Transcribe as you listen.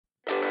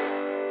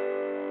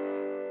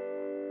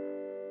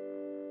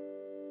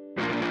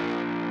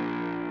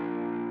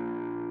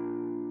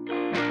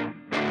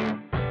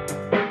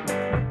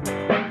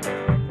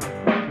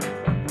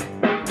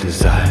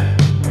Desire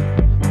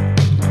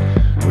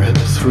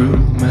ripped through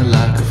me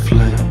like a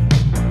flame,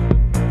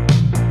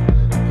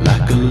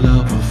 like a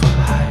lover for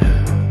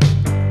hire.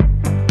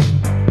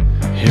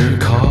 Here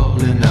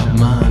calling out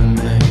my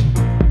name.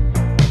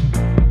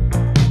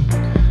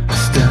 I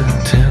stand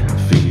 10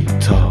 feet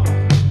tall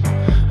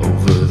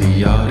over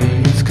the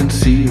audience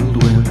concealed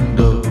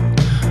window.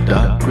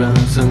 Dark brown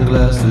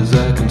sunglasses,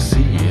 I can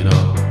see it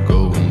all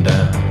going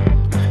down.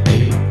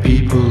 8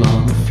 people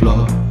on the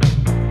floor.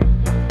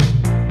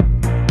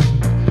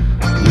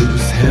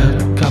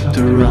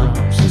 Helicopter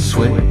arms and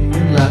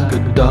swaying like a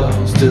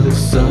doll, still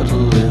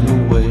subtle in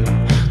a way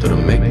that'll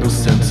make no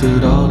sense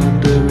at all.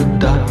 Under a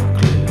dark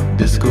lit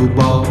disco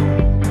ball,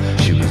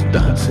 she was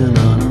dancing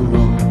on her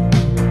own.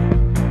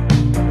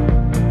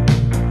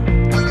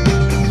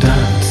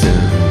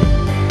 Dancing,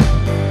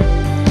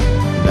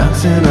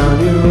 dancing on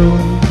your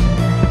own.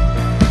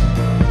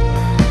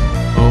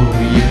 Oh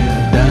yeah,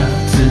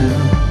 dancing,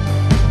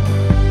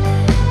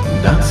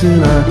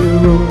 dancing on your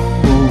own.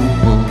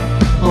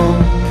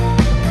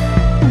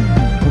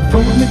 I've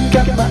only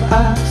got my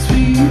eyes for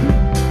you.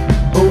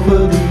 Over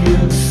the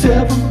years,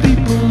 7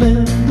 people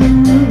in the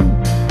room.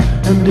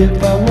 And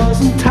if I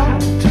wasn't tied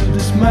to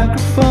this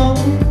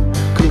microphone,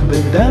 could be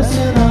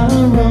dancing on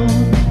our own.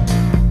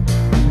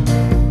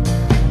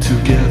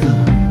 Together.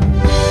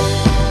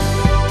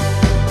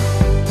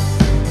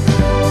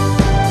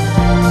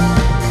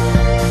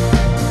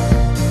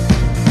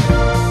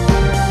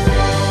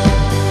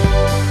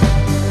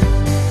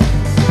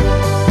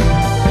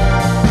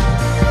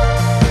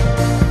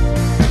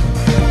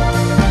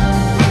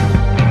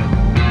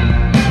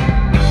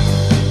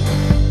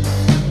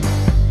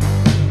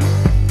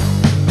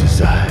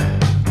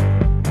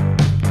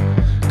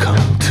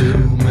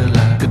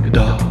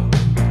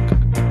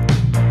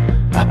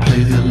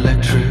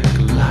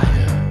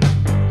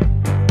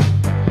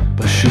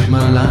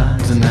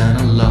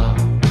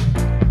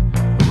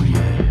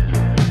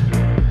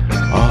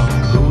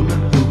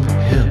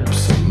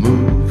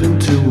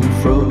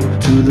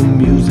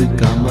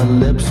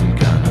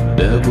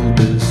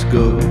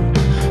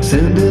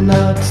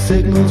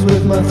 Signals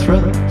with my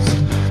thrust,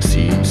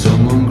 seeing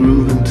someone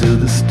grooving to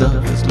the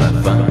stuff is like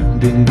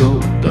finding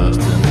gold dust.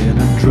 And in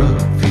a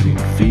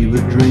drug-fueled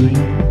fever dream,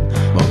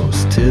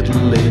 most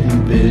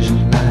titillating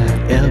vision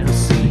I've ever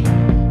seen.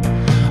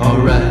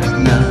 Alright,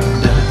 now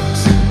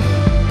dancing,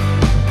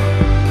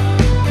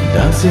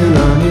 dancing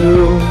on your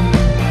own.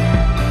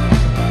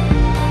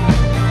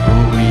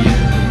 Oh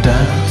yeah,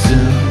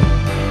 dancing,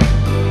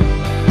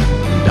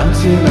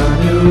 dancing on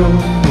your own.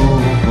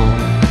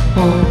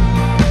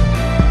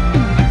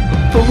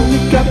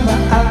 Only got my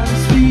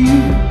eyes for you.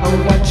 I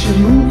watch you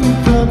moving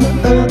from the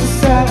other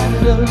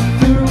side of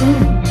the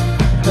room.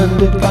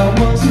 And if I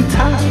wasn't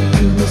tied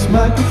to this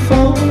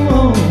microphone,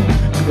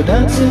 we were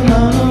dancing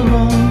on our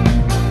own.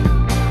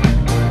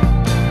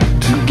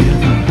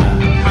 Together.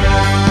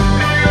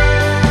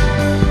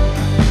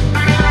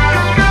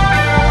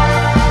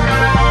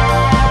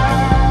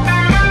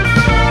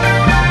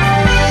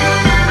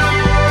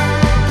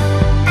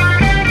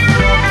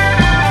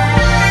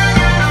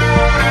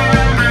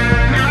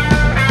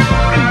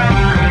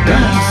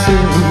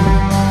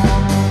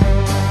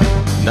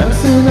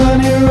 Dancing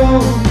on your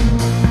own.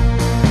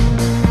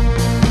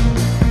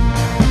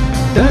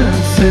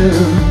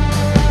 Dancing,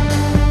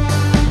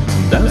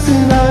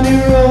 dancing on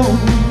your own.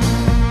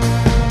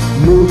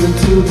 Moving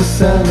to the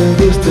sound of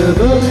this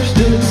devilish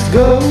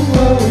disco.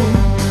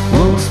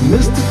 Most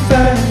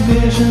mystifying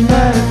vision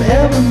I've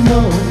ever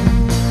known.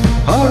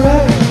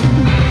 Alright.